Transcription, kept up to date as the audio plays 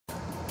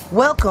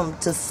Welcome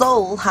to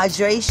Soul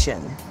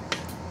Hydration.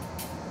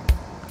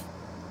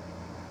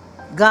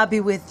 God be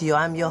with you.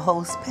 I'm your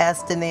host,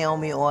 Pastor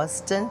Naomi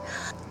Austin,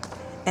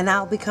 and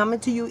I'll be coming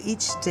to you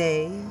each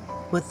day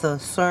with a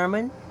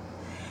sermon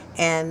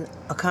and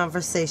a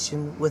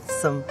conversation with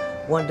some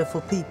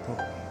wonderful people.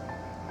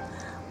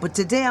 But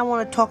today I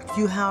want to talk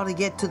to you how to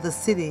get to the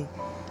city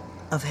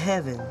of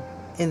heaven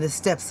in the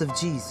steps of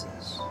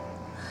Jesus.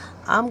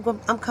 I'm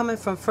coming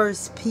from 1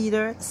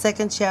 Peter,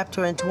 2nd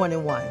chapter and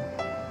 21.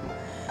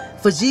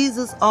 For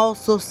Jesus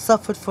also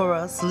suffered for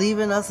us,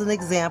 leaving us an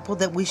example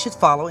that we should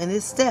follow in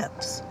his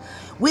steps.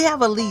 We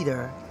have a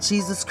leader,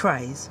 Jesus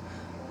Christ,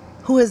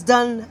 who has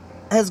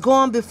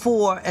gone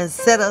before and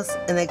set us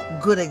a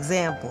good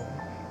example.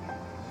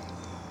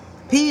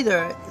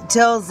 Peter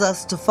tells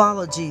us to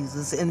follow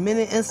Jesus. In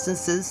many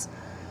instances,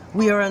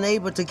 we are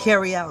unable to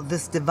carry out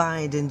this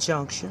divine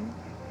injunction.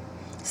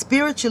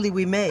 Spiritually,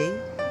 we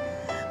may,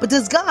 but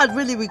does God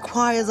really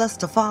require us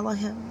to follow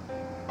him?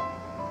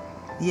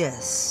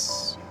 Yes.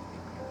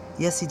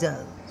 Yes, he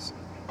does.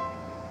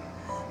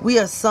 We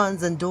are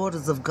sons and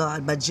daughters of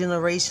God by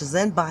generations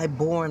and by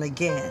born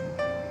again.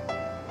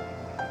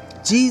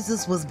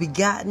 Jesus was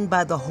begotten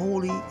by the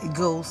Holy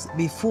Ghost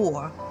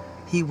before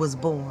he was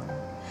born.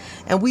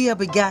 And we are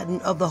begotten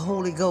of the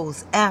Holy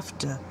Ghost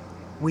after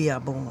we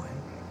are born.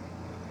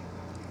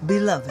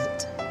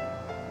 Beloved,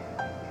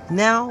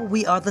 now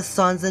we are the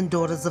sons and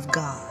daughters of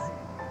God.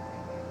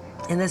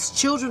 And as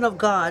children of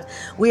God,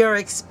 we are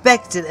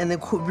expected and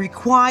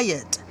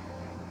required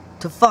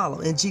to follow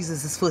in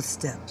Jesus'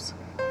 footsteps.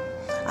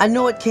 I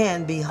know it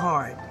can be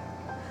hard,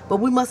 but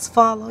we must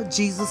follow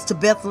Jesus to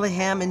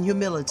Bethlehem in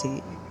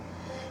humility,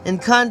 in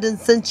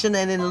condescension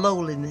and in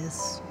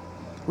lowliness.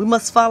 We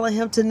must follow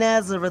him to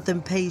Nazareth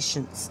in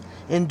patience,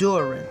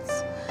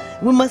 endurance.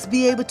 We must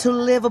be able to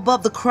live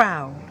above the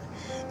crowd,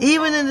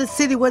 even in the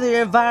city where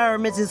the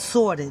environment is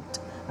sordid,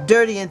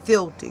 dirty and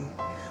filthy.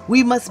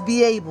 We must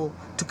be able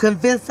to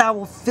convince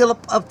our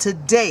Philip of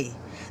today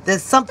that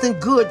something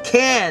good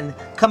can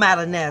come out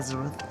of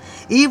Nazareth.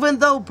 Even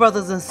though,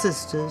 brothers and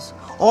sisters,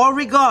 or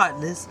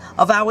regardless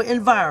of our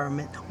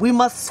environment, we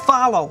must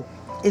follow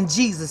in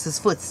Jesus'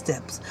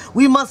 footsteps.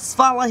 We must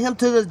follow him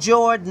to the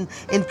Jordan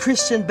in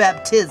Christian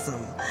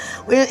baptism,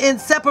 in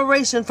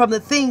separation from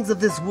the things of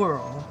this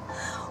world.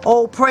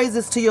 Oh,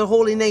 praises to your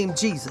holy name,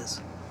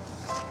 Jesus.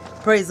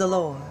 Praise the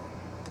Lord.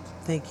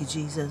 Thank you,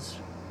 Jesus.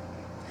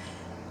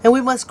 And we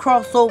must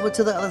cross over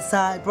to the other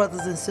side,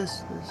 brothers and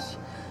sisters.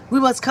 We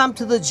must come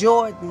to the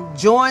Jordan,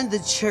 join the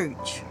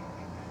church,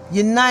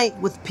 unite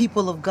with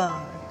people of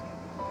God.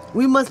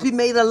 We must be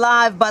made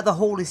alive by the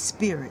Holy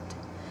Spirit,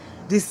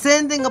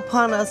 descending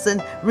upon us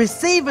and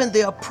receiving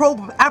the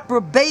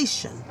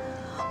approbation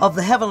of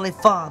the Heavenly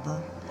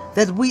Father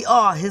that we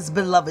are his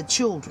beloved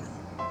children,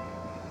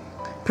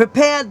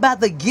 prepared by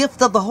the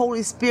gift of the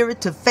Holy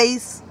Spirit to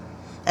face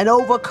and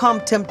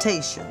overcome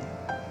temptation.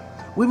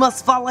 We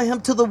must follow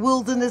him to the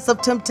wilderness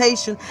of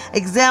temptation,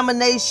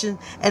 examination,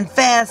 and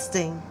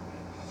fasting.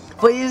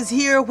 For it is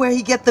here where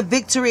he gets the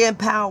victory and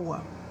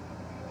power.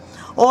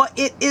 Or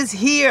it is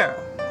here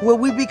where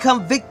we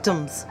become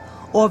victims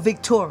or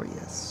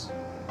victorious.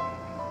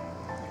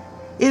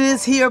 It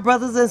is here,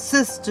 brothers and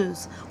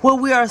sisters, where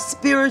we are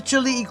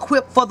spiritually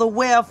equipped for the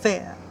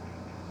warfare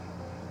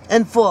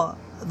and for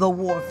the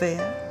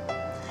warfare.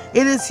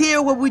 It is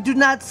here where we do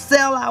not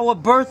sell our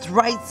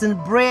birthrights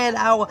and bread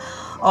our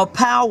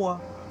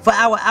power for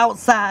our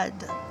outside,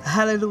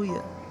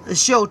 hallelujah,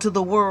 show to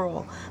the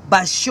world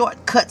by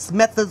shortcuts,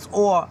 methods,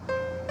 or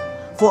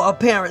for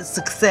apparent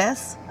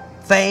success,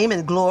 fame,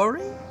 and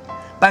glory,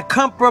 by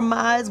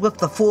compromise with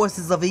the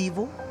forces of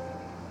evil.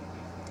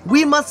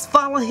 We must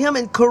follow him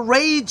in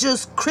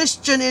courageous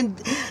Christian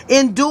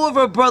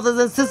endeavor, brothers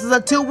and sisters,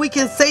 until we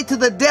can say to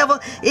the devil,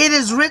 it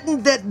is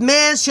written that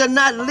man shall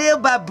not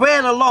live by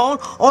bread alone,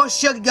 or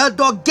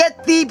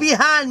get thee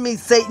behind me,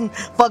 Satan,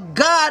 for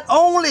God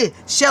only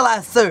shall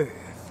I serve.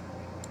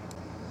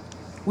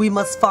 We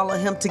must follow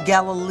him to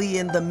Galilee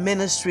in the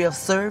ministry of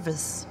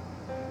service.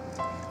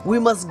 We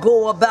must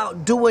go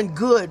about doing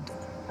good.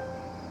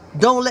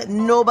 Don't let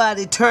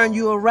nobody turn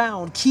you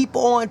around. Keep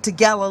on to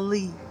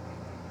Galilee.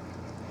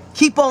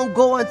 Keep on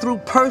going through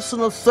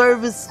personal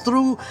service,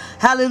 through,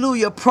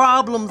 hallelujah,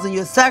 problems and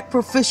your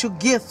sacrificial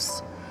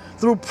gifts,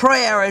 through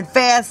prayer and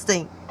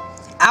fasting.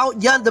 Out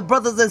yonder,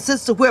 brothers and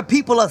sisters, where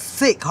people are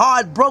sick,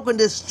 heartbroken,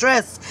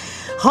 distressed,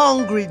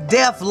 hungry,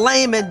 deaf,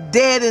 lame, and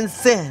dead in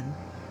sin.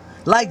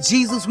 Like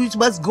Jesus, we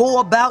must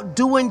go about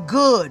doing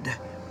good,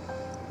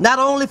 not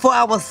only for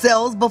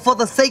ourselves, but for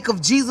the sake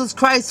of Jesus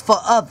Christ for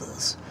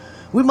others.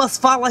 We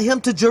must follow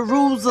him to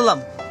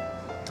Jerusalem,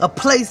 a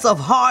place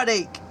of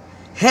heartache,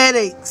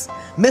 headaches,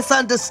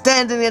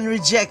 misunderstanding, and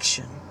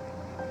rejection.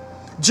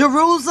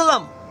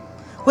 Jerusalem,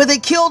 where they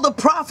killed the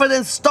prophet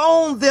and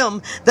stoned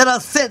them that are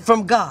sent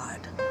from God,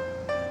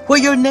 where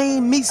your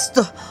name meets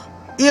the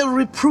ill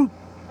repute,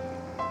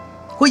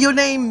 where your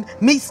name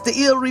meets the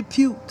ill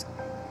repute,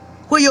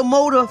 where your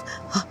motive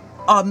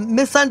are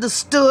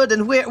misunderstood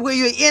and where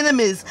your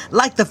enemies,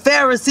 like the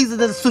Pharisees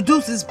and the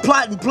Sadducees,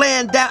 plot and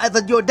plan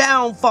your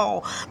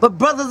downfall. But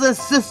brothers and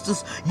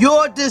sisters,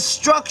 your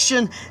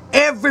destruction,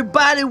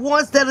 everybody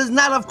wants that is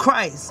not of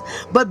Christ.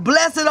 But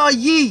blessed are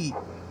ye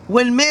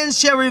when men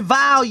shall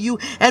revile you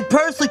and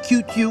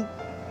persecute you,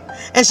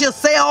 and shall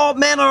say all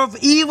manner of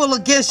evil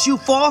against you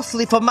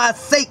falsely for my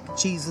sake,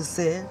 Jesus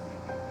said.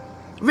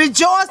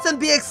 Rejoice and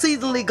be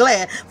exceedingly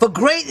glad, for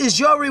great is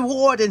your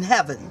reward in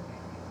heaven.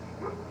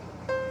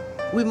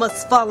 We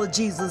must follow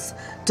Jesus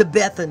to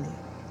Bethany,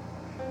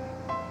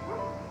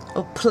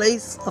 a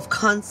place of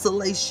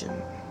consolation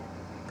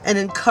and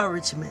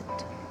encouragement.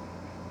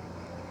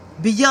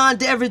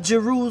 Beyond every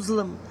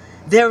Jerusalem,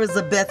 there is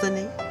a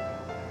Bethany,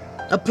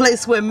 a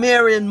place where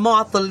Mary and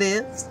Martha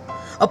lives,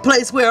 a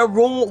place where a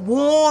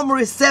warm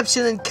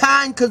reception and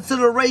kind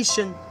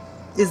consideration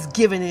is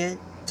given it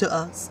to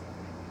us.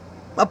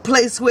 A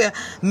place where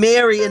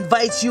Mary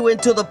invites you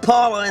into the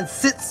parlor and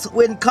sits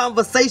in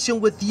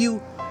conversation with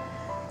you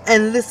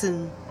and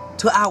listen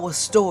to our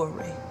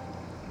story.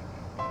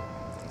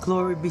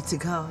 Glory be to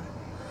God.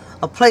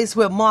 A place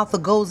where Martha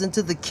goes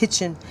into the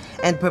kitchen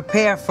and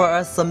prepare for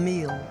us a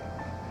meal.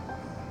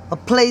 A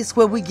place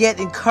where we get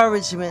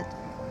encouragement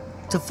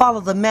to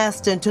follow the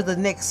Master into the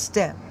next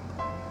step.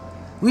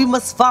 We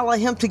must follow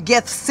him to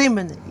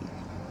Gethsemane,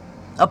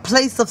 a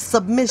place of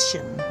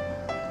submission,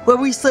 where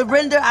we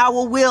surrender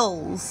our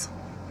wills,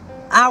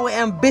 our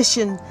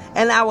ambition,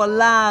 and our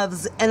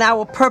lives and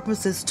our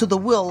purposes to the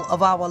will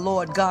of our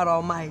Lord God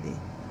Almighty.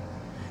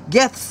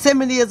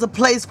 Gethsemane is a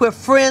place where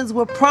friends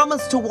were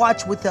promised to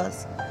watch with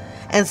us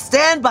and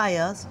stand by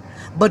us,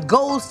 but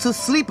goes to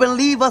sleep and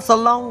leave us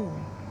alone,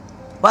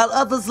 while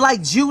others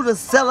like Judas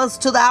sell us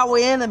to our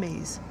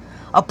enemies.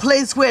 A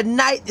place where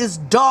night is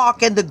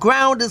dark and the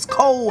ground is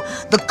cold,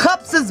 the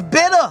cups is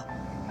bitter,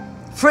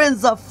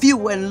 friends are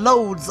few and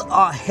loads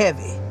are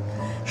heavy.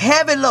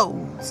 Heavy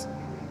loads,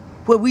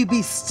 where we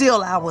be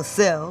still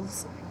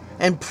ourselves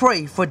and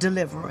pray for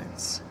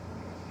deliverance.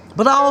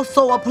 But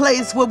also a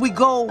place where we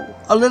go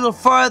a little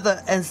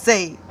further and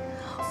say,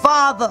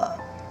 Father,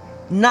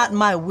 not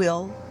my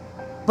will,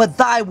 but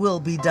thy will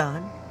be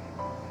done.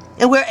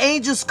 And where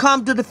angels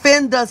come to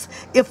defend us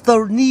if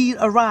the need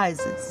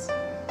arises.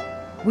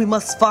 We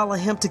must follow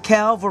him to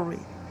Calvary,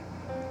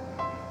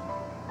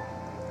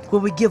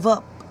 where we give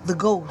up the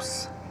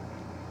ghost,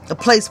 a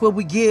place where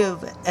we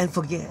give and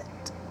forget.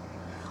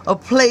 A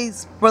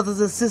place,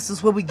 brothers and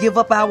sisters, where we give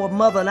up our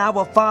mother and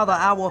our father,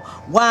 our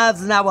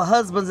wives and our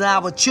husbands and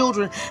our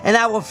children and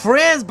our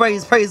friends,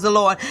 praise the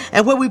Lord,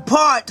 and where we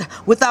part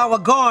with our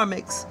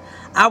garments,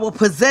 our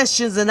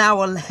possessions and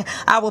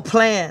our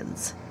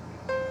plans.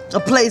 A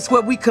place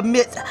where we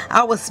commit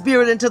our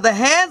spirit into the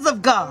hands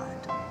of God,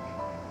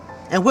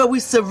 and where we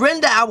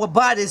surrender our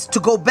bodies to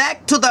go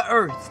back to the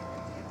earth,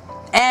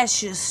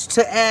 ashes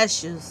to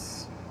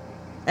ashes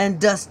and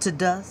dust to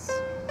dust,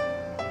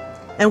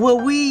 and where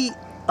we,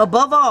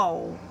 above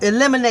all,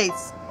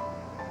 eliminates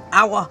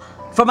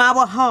from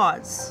our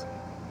hearts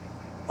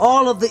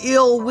all of the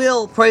ill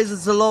will,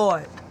 praises the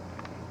Lord,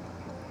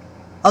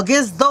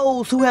 against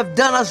those who have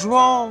done us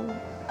wrong,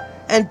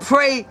 and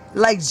pray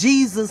like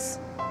Jesus,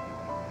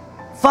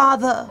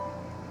 Father,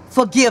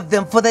 forgive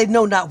them, for they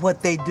know not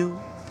what they do.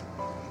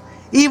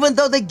 Even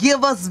though they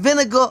give us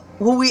vinegar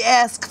when we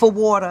ask for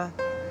water.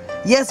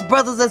 Yes,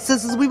 brothers and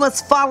sisters, we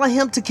must follow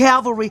him to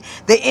Calvary,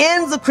 the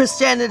ends of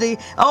Christianity.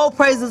 Oh,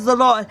 praises the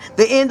Lord,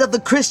 the end of the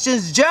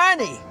Christian's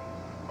journey,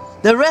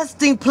 the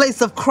resting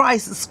place of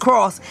Christ's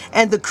cross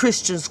and the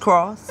Christian's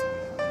cross.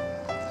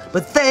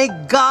 But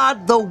thank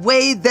God, the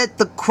way that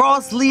the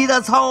cross leads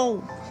us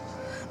home.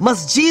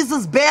 Must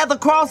Jesus bear the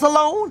cross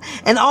alone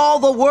and all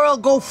the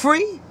world go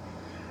free?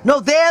 No,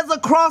 there's a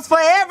cross for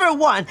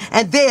everyone,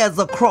 and there's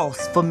a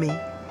cross for me.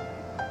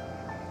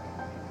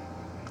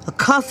 A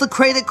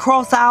consecrated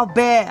cross I'll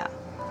bear,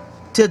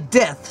 till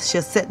death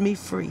shall set me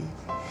free.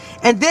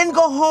 And then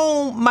go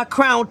home my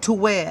crown to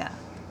wear,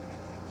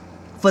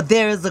 for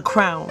there is a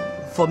crown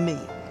for me.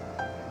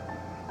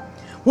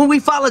 When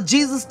we follow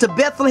Jesus to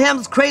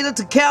Bethlehem's cradle,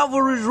 to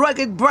Calvary's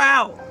rugged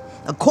brow,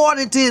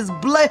 according to his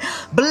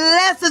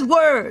blessed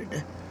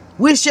word,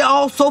 we shall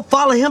also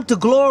follow him to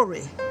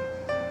glory.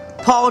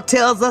 Paul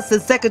tells us in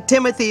 2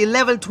 Timothy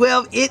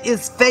 11:12, it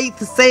is faith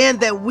saying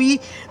that we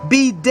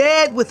be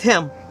dead with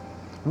him,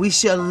 we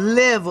shall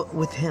live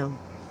with him.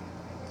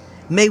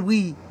 May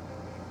we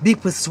be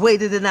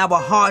persuaded in our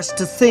hearts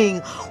to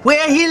sing,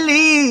 where he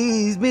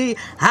leads me,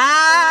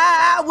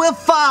 I will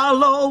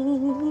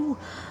follow.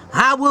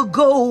 I will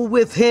go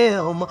with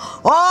him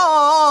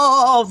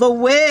all the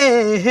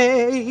way.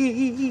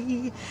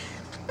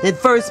 In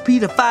 1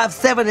 Peter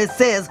 5:7 it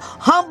says,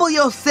 humble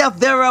yourself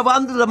thereof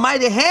under the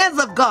mighty hands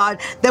of God,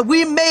 that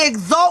we may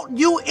exalt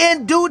you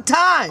in due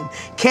time,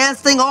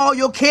 casting all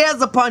your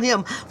cares upon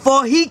him,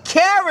 for he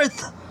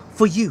careth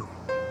for you.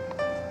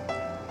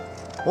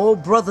 Oh,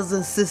 brothers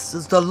and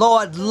sisters, the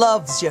Lord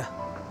loves you.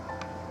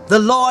 The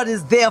Lord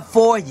is there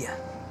for you.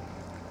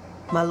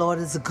 My Lord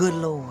is a good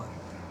Lord.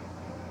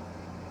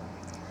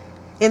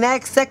 In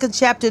Acts 2nd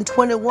chapter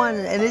 21,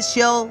 and it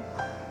shall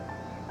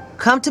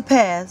come to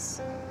pass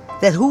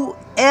that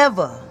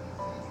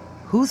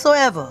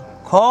whosoever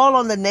call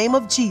on the name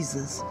of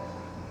Jesus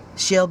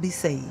shall be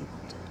saved.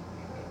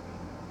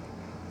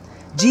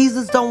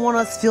 Jesus don't want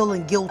us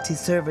feeling guilty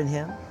serving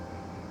him.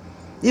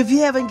 If you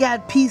haven't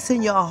got peace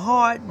in your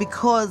heart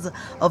because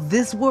of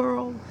this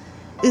world,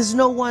 it's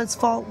no one's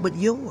fault but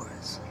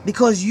yours,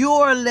 because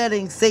you're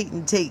letting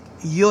Satan take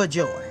your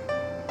joy.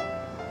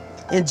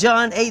 In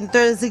John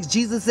 8:36,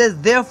 Jesus says,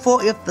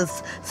 therefore, if the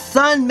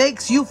Son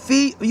makes you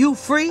free,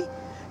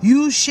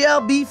 you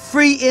shall be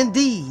free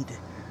indeed.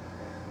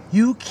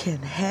 You can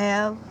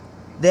have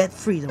that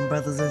freedom,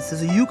 brothers and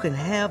sisters. You can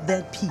have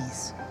that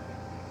peace.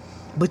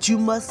 But you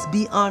must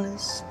be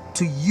honest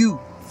to you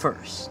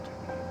first.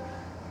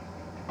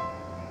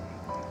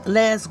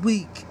 Last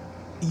week,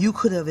 you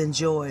could have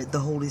enjoyed the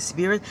Holy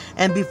Spirit,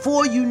 and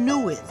before you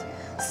knew it,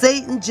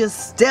 Satan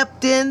just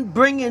stepped in,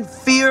 bringing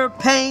fear,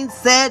 pain,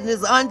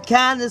 sadness,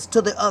 unkindness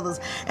to the others.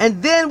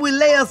 And then we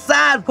lay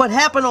aside what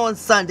happened on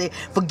Sunday,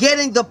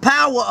 forgetting the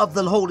power of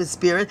the Holy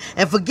Spirit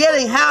and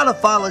forgetting how to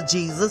follow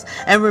Jesus,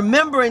 and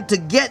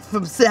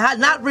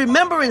not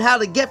remembering how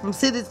to get from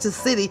city to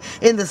city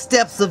in the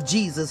steps of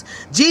Jesus.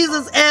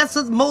 Jesus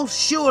answers, most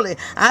surely,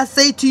 I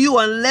say to you,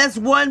 unless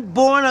one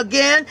born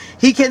again,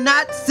 he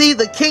cannot see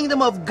the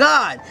kingdom of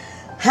God.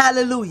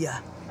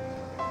 Hallelujah.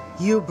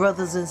 You,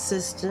 brothers and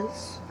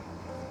sisters,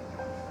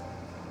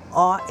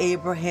 are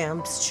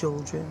Abraham's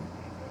children.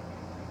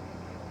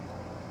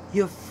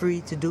 You're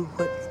free to do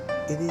what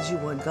it is you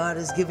want. God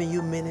has given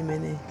you many,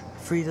 many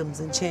freedoms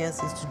and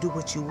chances to do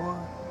what you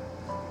want.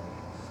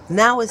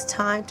 Now it's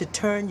time to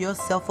turn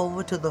yourself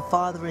over to the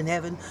Father in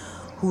heaven,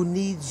 who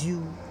needs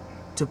you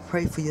to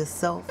pray for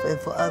yourself and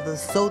for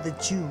others, so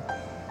that you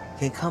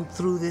can come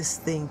through this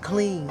thing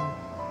clean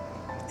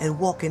and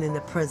walking in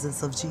the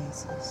presence of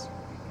Jesus.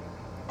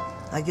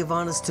 I give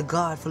honors to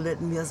God for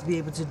letting us be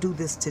able to do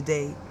this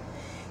today.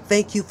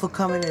 Thank you for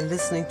coming and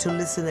listening to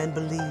Listen and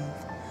Believe.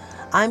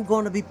 I'm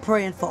going to be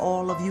praying for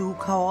all of you who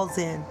calls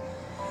in.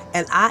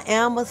 And I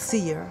am a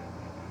seer.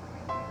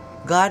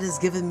 God has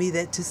given me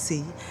that to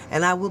see.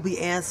 And I will be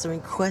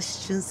answering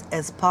questions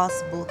as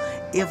possible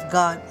if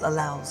God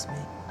allows me.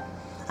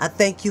 I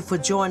thank you for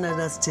joining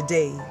us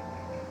today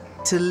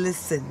to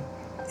listen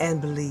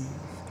and believe.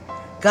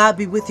 God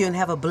be with you and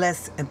have a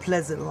blessed and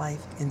pleasant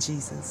life in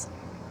Jesus.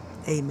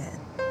 Amen.